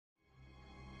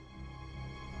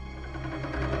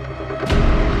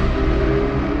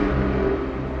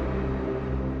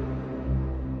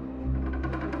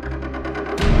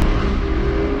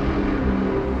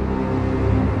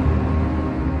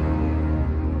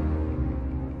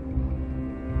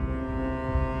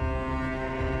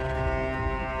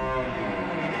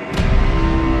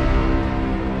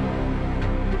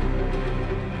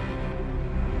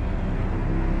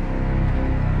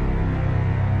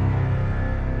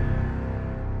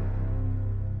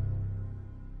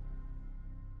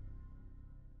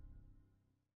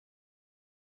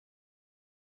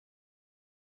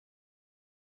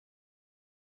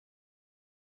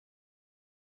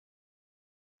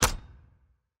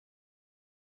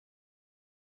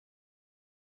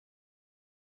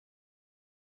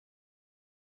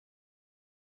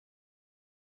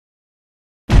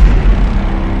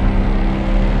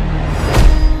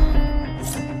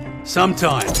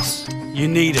Sometimes you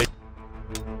need it.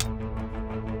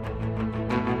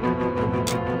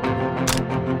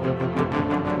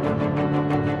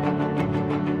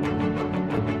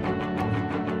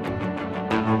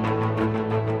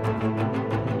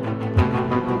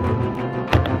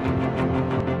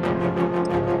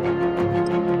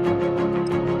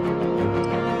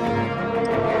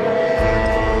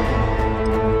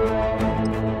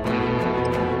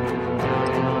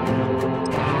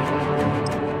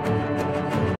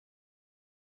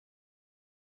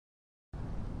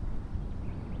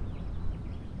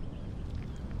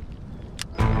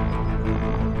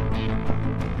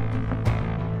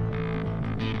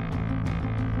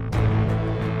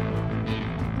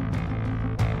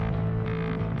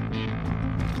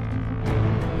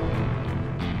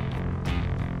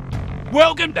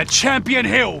 Welcome to Champion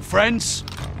Hill, friends.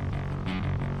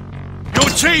 Your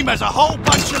team has a whole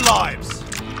bunch of lives.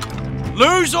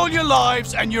 Lose all your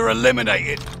lives and you're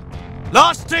eliminated.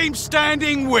 Last team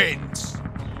standing wins.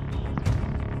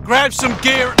 Grab some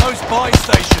gear at those buy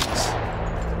stations.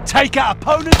 Take out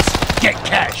opponents, get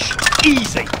cash.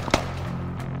 Easy.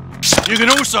 You can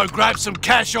also grab some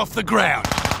cash off the ground.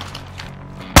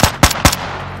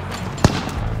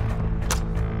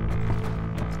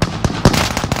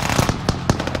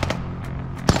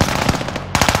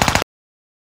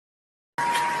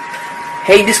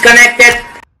 Hey, disconnected!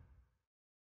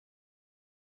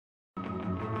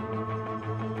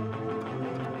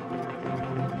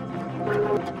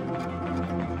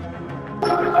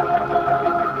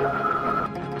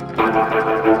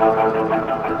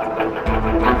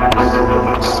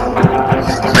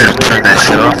 Turn that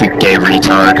shit off, you gay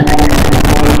retard.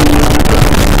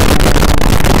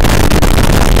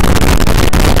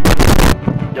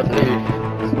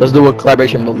 Let's do a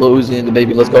collaboration with Lil Uzi and the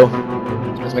baby. Let's go.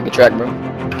 Let's make a track, bro.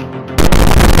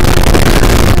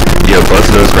 Yo, both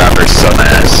of those rappers suck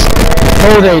ass.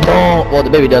 No, they don't. Well, the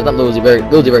baby does. Not Lil Uzi.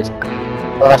 Lil Uzi very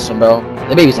awesome, bro.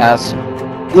 The baby's ass.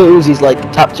 Lil Uzi's like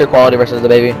top tier quality versus the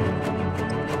baby.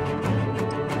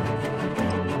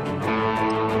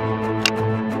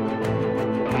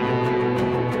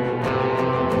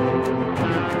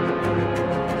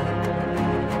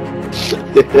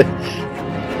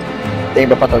 Dang,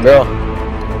 bro, fuck a girl.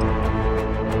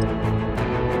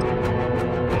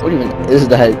 What do you mean? This is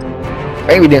the head.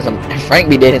 Frank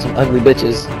be dating some ugly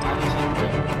bitches.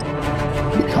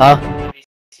 Huh?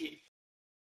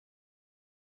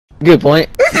 Good point.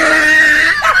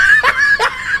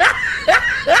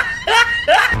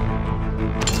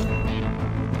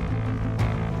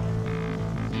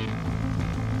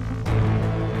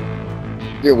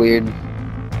 You're weird.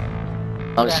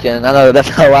 I'm just kidding. I know that's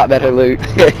a lot better loot.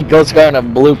 Gold scar and a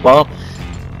blue pump.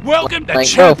 Welcome to Like,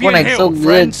 Champion bro, Hill, so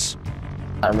friends.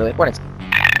 Not really. Fortnite's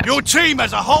Your team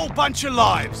has a whole bunch of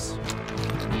lives.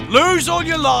 Lose all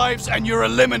your lives and you're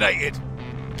eliminated.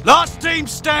 Last team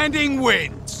standing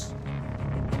wins.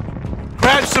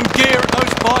 Grab some gear at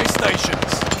those buy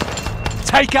stations.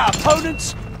 Take out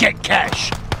opponents, get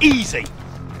cash. Easy.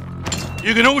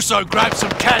 You can also grab some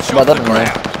cash off the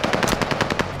ground.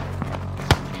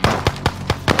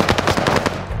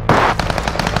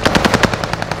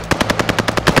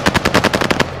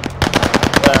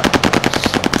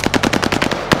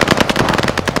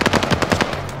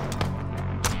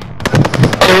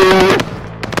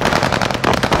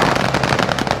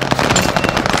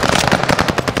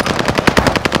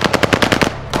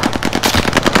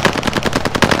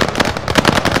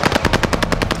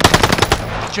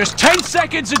 Just 10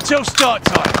 seconds until start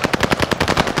time.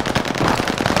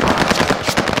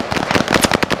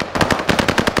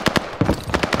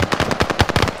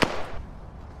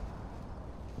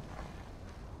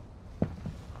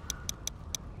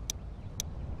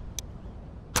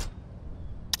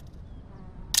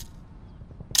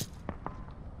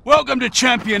 Welcome to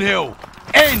Champion Hill.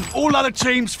 End all other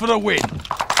teams for the win.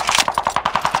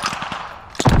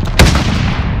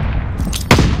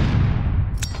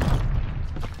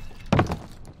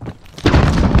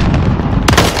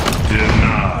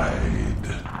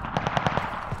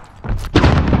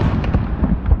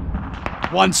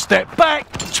 One step back,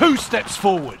 2 steps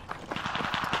forward.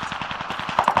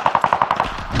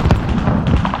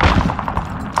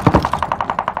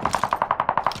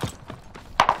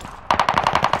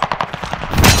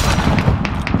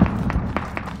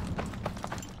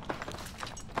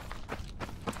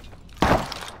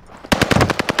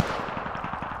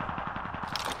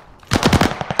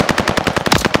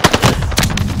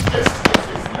 This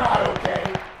is not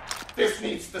okay. This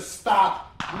needs to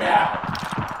stop now.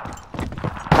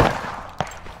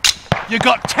 You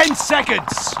got 10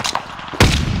 seconds.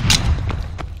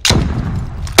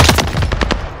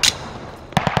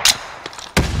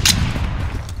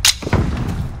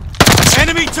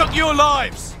 Enemy took your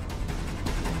lives.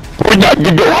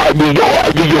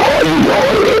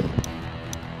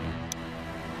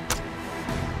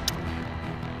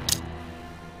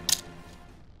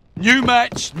 New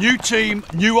match, new team,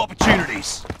 new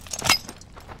opportunities.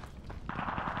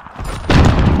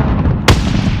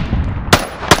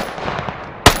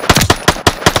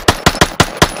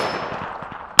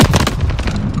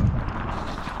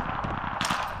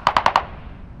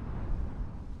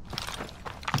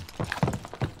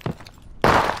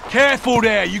 Careful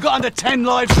there, you got under 10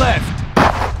 lives left.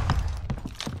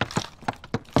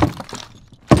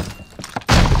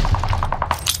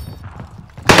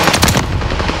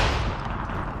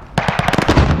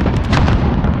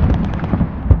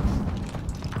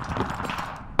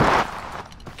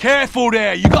 Careful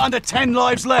there, you got under 10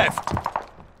 lives left.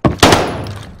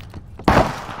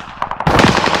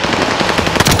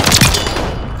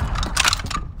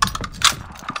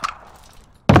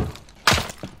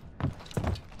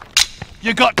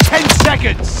 You got 10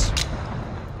 seconds.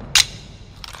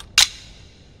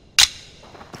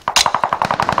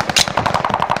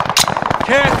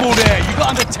 Careful there, you got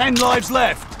under 10 lives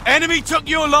left. Enemy took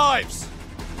your lives.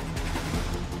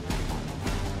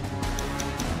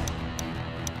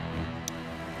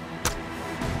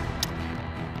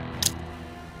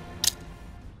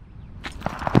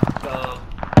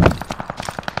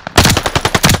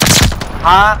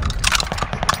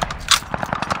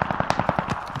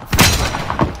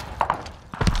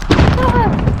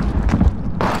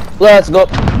 Let's go.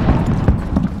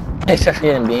 Extra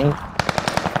getting beam.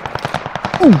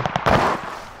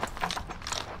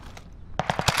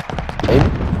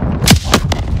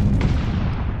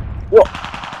 Whoa.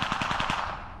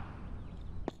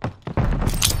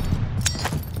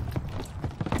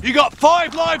 You got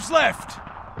 5 lives left.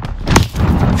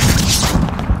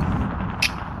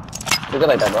 You're good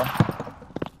like that, bro.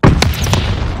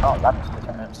 Oh, that's the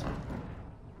turns.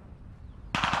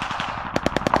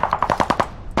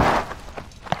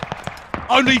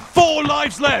 Only 4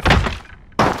 lives left.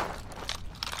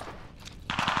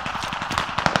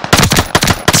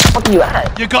 What are you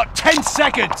at? You got 10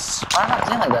 seconds. I'm not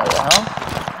seeing like that, what the hell?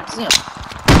 I can't see him.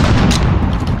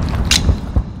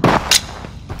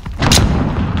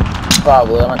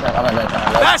 Probably, I'm not trying to like.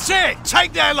 That's it.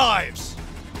 Take their lives.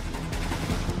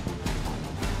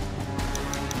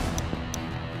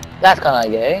 That's kinda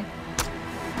gay.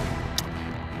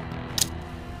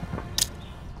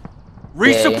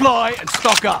 Resupply and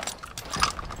stock up.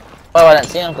 Oh, I didn't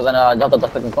see him because I know I jumped up the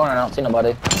freaking corner and I don't see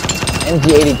nobody.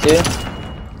 MG82.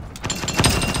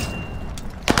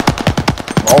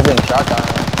 Moving shotgun.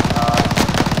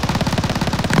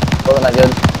 Wasn't that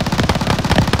good.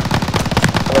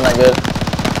 Wasn't that good.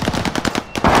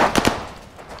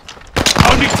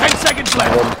 Only 10 seconds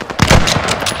left.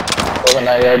 Wasn't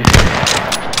that good.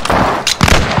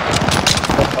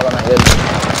 Wasn't that good.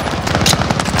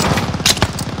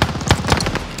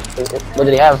 What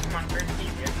did he have?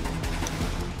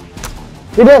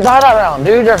 He didn't die that round,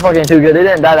 dude. You're fucking too good. They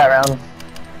didn't die that round.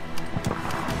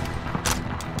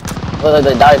 Look like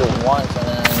they died once and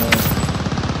then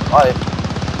twice.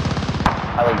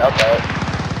 I would doubt that.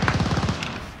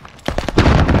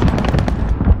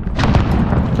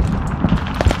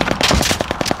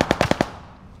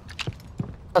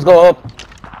 Let's go up.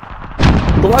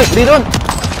 What are you doing?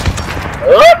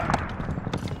 Up!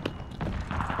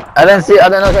 I didn't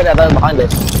know that I was behind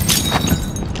us.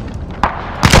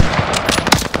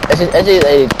 SG,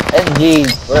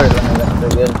 where is it? That's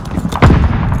pretty good.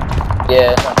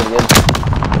 Yeah, it's not pretty good.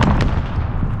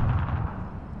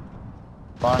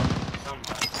 Fine.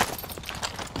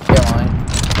 Yeah, mine.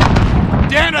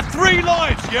 Down to 3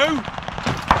 lives, you.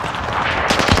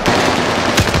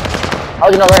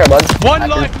 How'd you know right here, bud? 1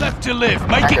 life left to live.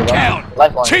 Make it count.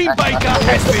 Lifeline. Team Baker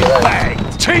has been bagged.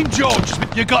 Team George,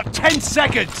 you got 10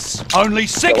 seconds. Only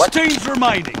 6 what? teams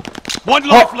remaining. 1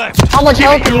 life left. How much Give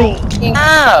health it do your you all. fucking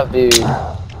have, dude?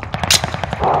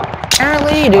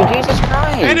 Apparently, dude, Jesus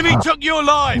Christ. Enemy took your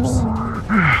lives.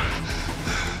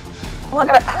 Oh, I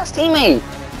got an ass teammate.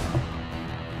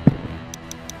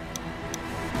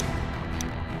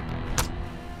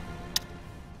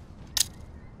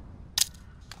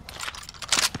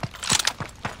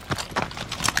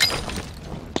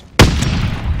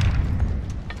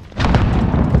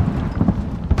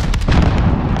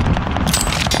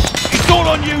 It's all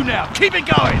on you now. Keep it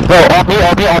going. Bro, on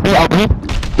me.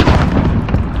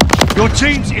 Your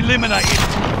team's eliminated.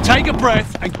 Take a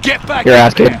breath and get back Your in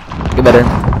ass, kid. there. Get better.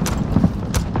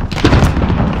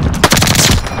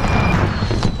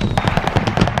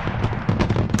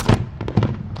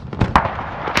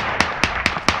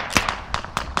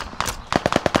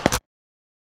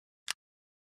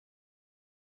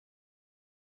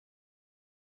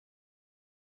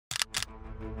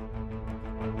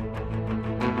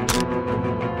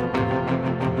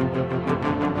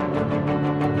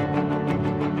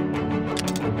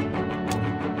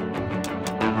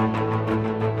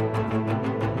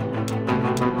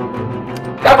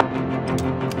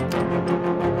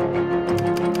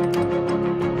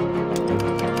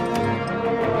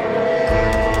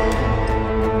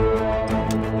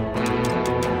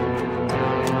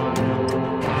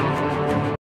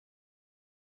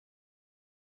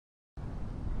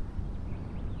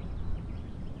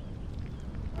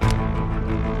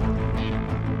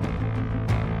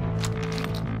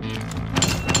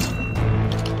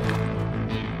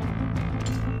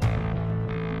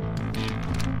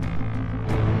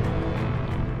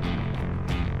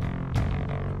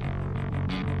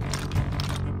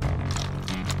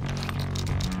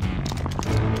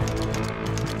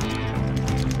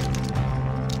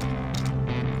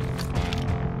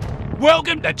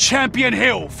 Welcome to Champion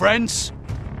Hill, friends.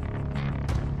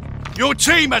 Your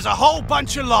team has a whole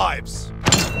bunch of lives.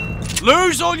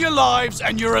 Lose all your lives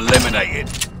and you're eliminated.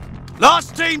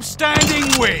 Last team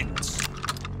standing wins.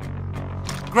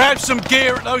 Grab some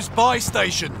gear at those buy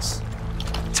stations.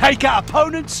 Take out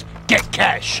opponents, get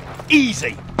cash.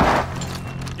 Easy.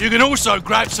 You can also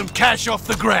grab some cash off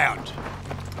the ground.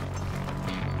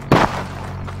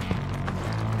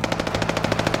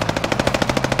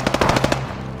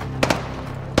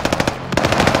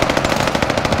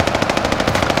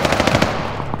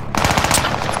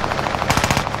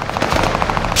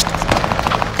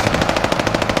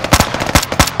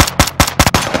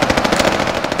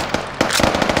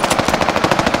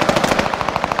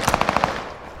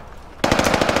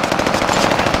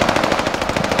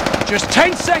 Just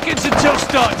 10 seconds until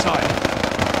start time.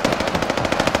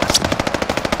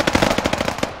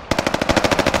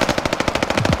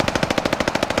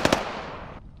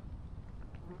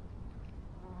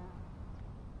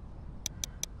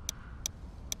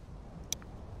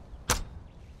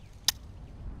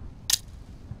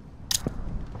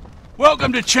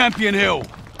 Welcome to Champion Hill.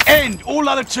 End all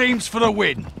other teams for the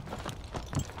win.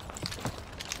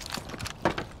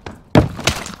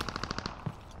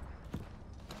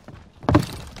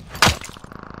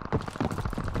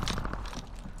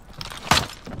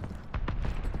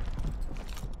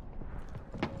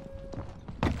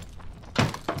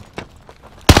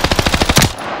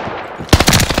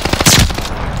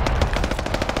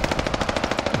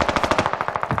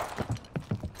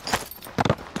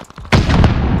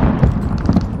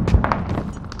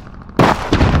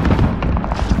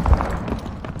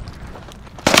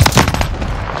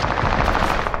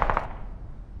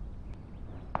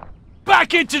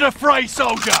 Back into the fray,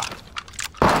 soldier!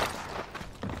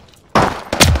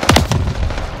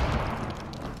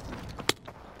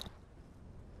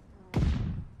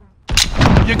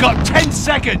 You got 10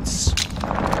 seconds!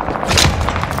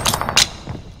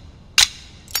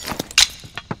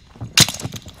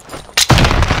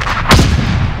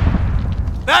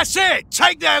 That's it!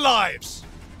 Take their lives!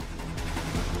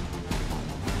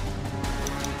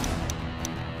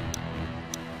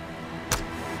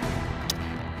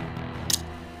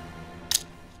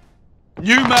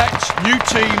 New match, new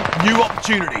team, new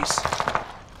opportunities.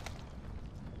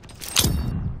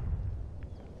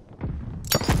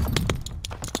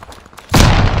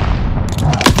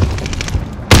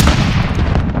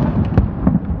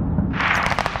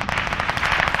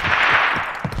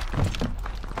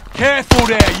 Careful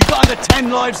there, you've got under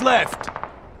 10 lives left.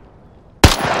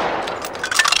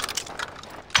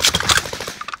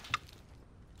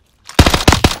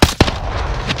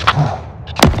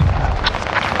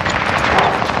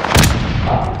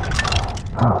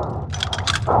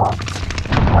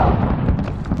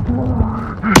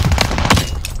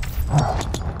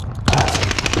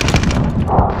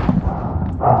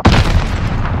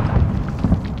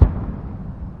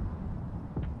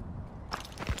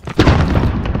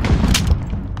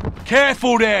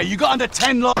 Careful there, you got under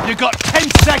 10 lives. You got 10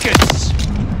 seconds.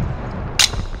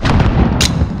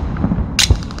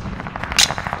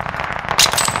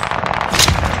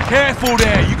 Careful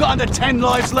there, you got under 10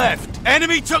 lives left.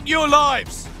 Enemy took your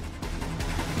lives.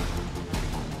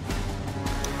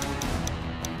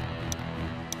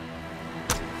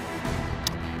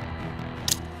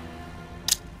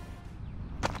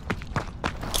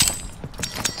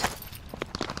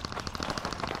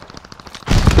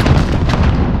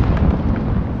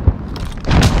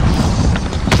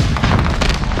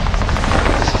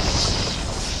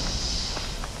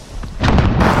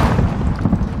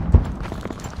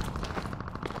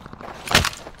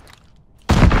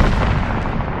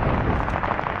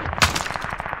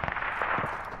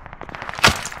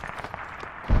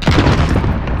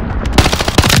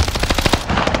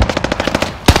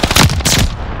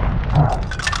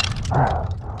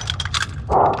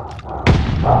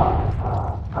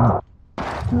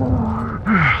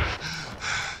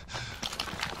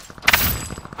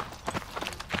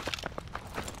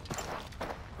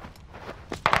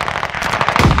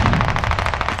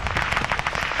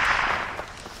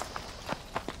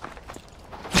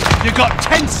 You got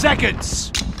 10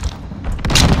 seconds!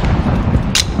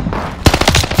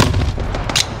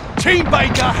 Team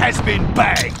Baker has been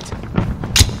bagged!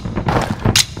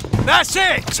 That's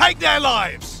it! Take their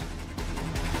lives!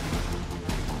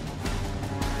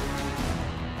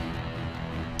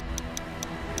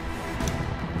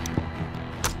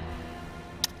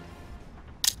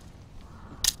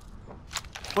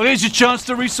 Well, here's your chance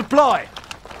to resupply.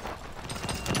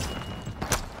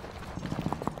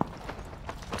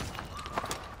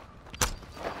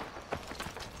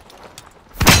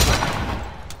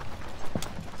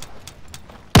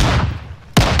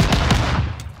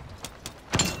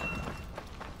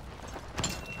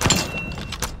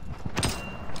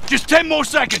 Just 10 more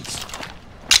seconds.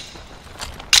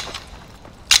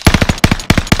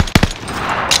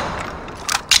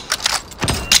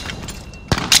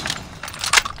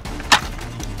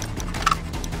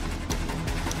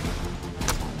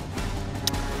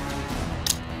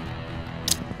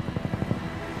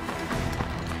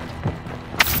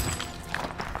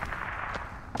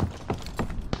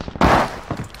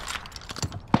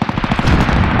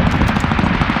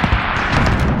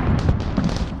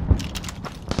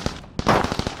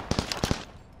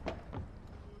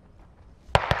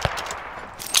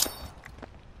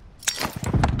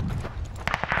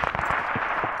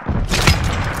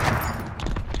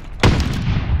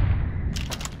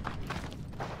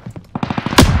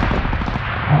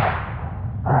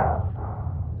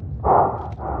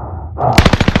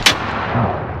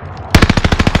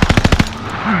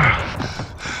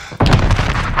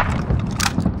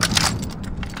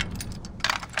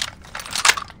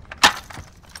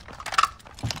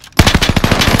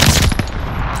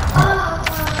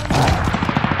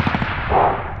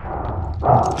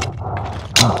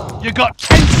 You got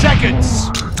 10 seconds!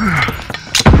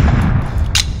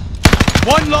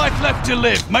 1 life left to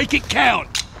live. Make it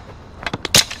count.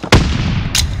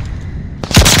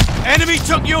 Enemy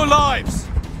took your lives.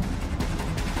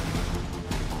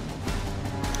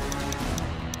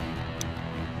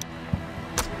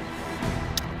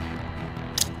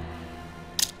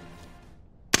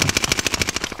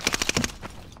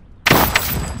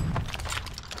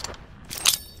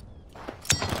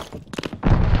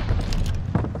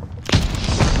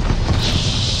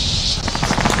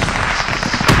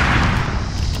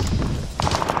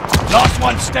 Last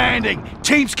one standing.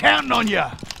 Team's counting on you.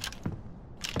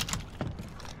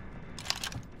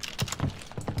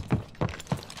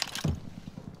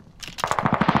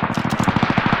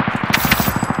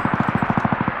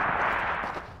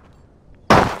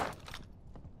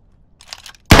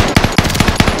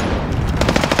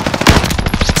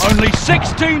 Only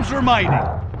 6 teams remaining.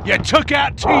 You took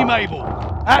out Team Able.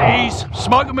 At ease.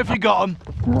 Smoke them if you got them.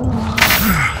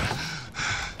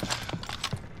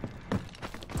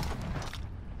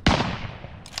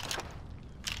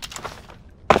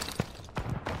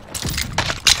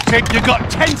 You got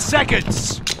 10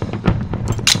 seconds.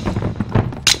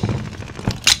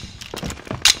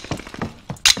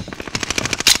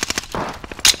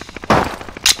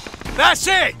 That's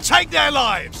it. Take their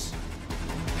lives.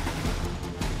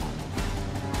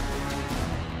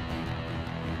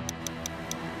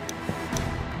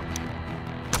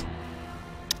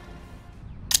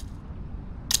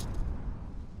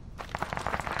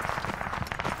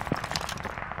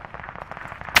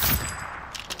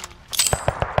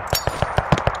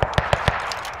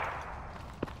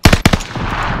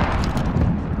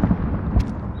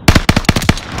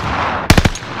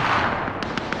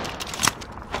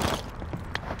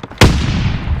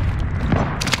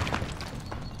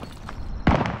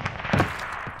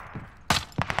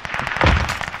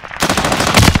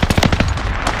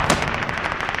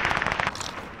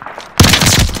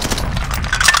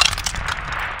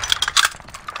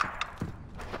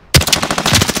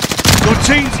 Your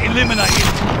team's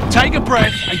eliminated. Take a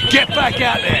breath and get back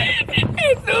out there.